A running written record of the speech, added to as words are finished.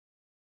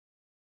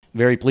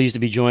Very pleased to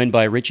be joined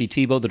by Ritchie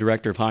Thibeau, the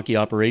Director of Hockey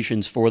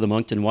Operations for the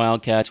Moncton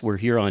Wildcats. We're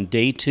here on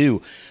day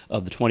 2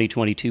 of the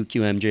 2022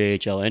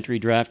 QMJHL entry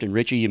draft. And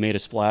Ritchie, you made a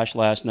splash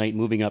last night,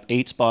 moving up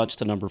 8 spots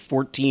to number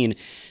 14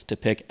 to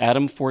pick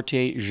Adam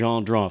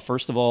Fortier-Gendron.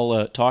 First of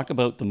all, talk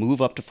about the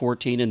move up to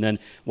 14 and then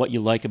what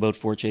you like about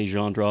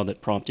Fortier-Gendron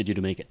that prompted you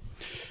to make it.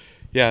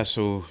 Yeah,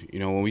 so,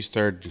 when we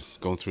started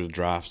going through the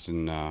draft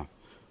and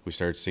we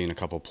started seeing a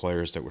couple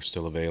players that were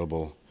still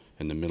available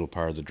in the middle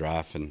part of the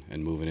draft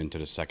and moving into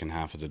the second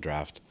half of the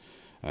draft,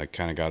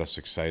 kind of got us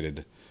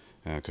excited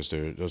because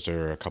those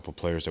are a couple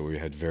players that we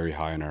had very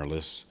high on our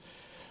list.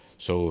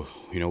 So,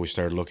 we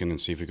started looking and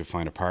see if we could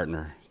find a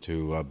partner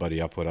to buddy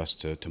up with us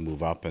to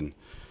move up, and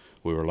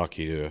we were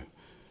lucky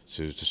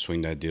to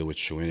swing that deal with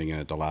Shawinigan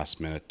at the last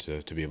minute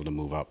to be able to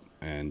move up.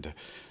 And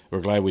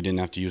we're glad we didn't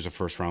have to use a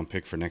first-round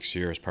pick for next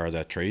year as part of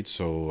that trade.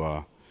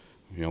 So,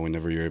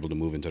 whenever you're able to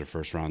move into the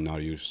first round,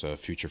 not use a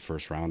future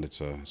first round, it's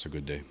a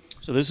good day.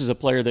 So this is a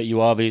player that you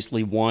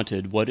obviously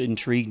wanted. What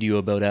intrigued you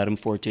about Adam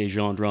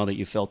Fortier-Gendron that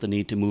you felt the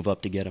need to move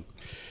up to get him?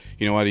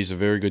 You know what? He's a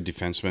very good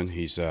defenseman.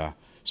 He's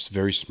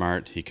very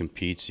smart. He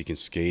competes. He can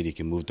skate. He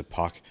can move the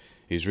puck.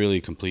 He's really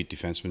a complete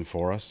defenseman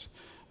for us.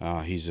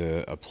 He's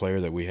a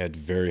player that we had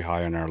very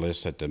high on our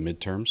list at the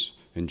midterms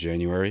in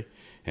January,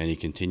 and he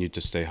continued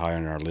to stay high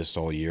on our list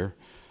all year.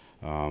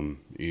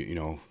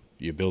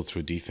 You build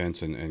through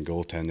defense and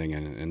goaltending,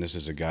 and this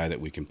is a guy that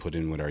we can put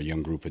in with our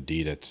young group of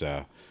D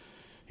that,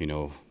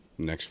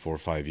 next 4 or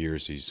 5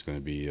 years, he's going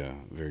to be a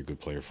very good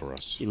player for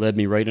us. You led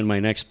me right in my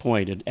next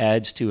point. It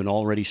adds to an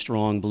already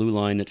strong blue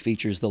line that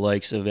features the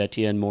likes of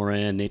Etienne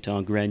Morin,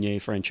 Nathan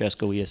Grenier,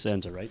 Francesco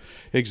Iasenza, right?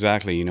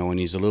 Exactly, and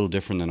he's a little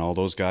different than all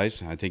those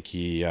guys. I think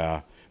he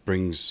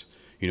brings,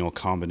 a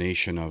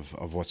combination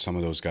of what some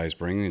of those guys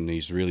bring, and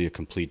he's really a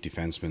complete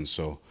defenseman.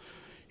 So,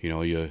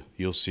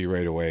 you'll see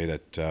right away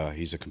that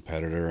he's a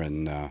competitor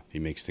and he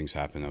makes things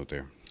happen out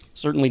there.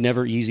 Certainly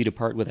never easy to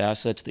part with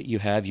assets that you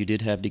have. You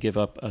did have to give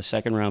up a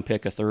second-round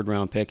pick, a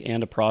third-round pick,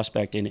 and a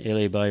prospect in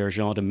Elie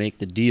Baillargeon to make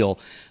the deal.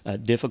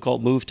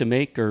 Difficult move to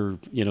make, or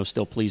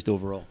still pleased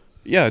overall?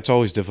 Yeah, it's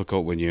always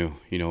difficult when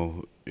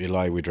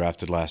Eli we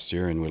drafted last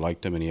year and we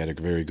liked him and he had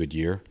a very good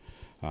year.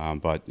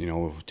 But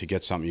to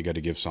get something, you got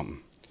to give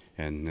something,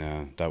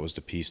 and that was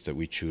the piece that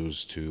we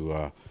choose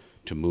to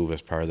move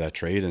as part of that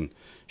trade. And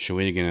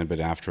Shawinigan had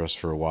been after us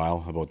for a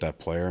while about that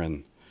player,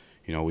 and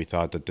we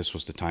thought that this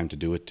was the time to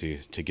do it,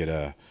 to get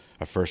a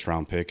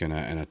first-round pick and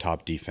a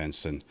top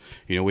defense. And,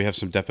 we have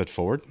some depth at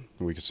forward.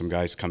 We got some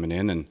guys coming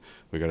in, and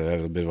we got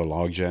a bit of a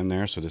logjam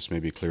there, so this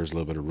maybe clears a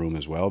little bit of room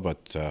as well.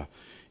 But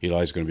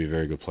Eli's going to be a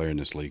very good player in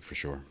this league for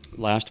sure.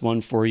 Last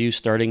one for you,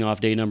 starting off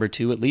day number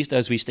 2. At least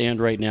as we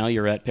stand right now,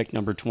 you're at pick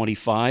number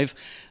 25.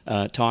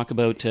 Talk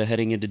about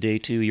heading into day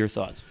 2, your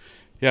thoughts.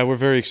 Yeah, we're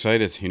very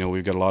excited.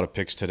 We've got a lot of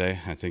picks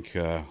today. I think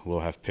we'll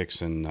have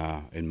picks in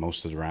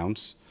most of the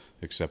rounds,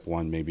 except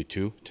 1, maybe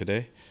 2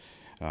 today.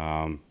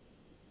 A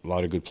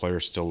lot of good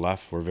players still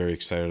left. We're very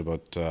excited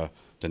about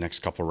the next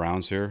couple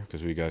rounds here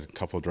because we got a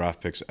couple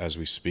draft picks as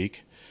we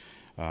speak,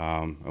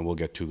 and we'll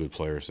get 2 good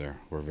players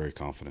there. We're very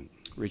confident.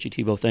 Ritchie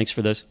Thibeau, thanks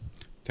for this.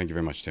 Thank you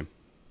very much, Tim.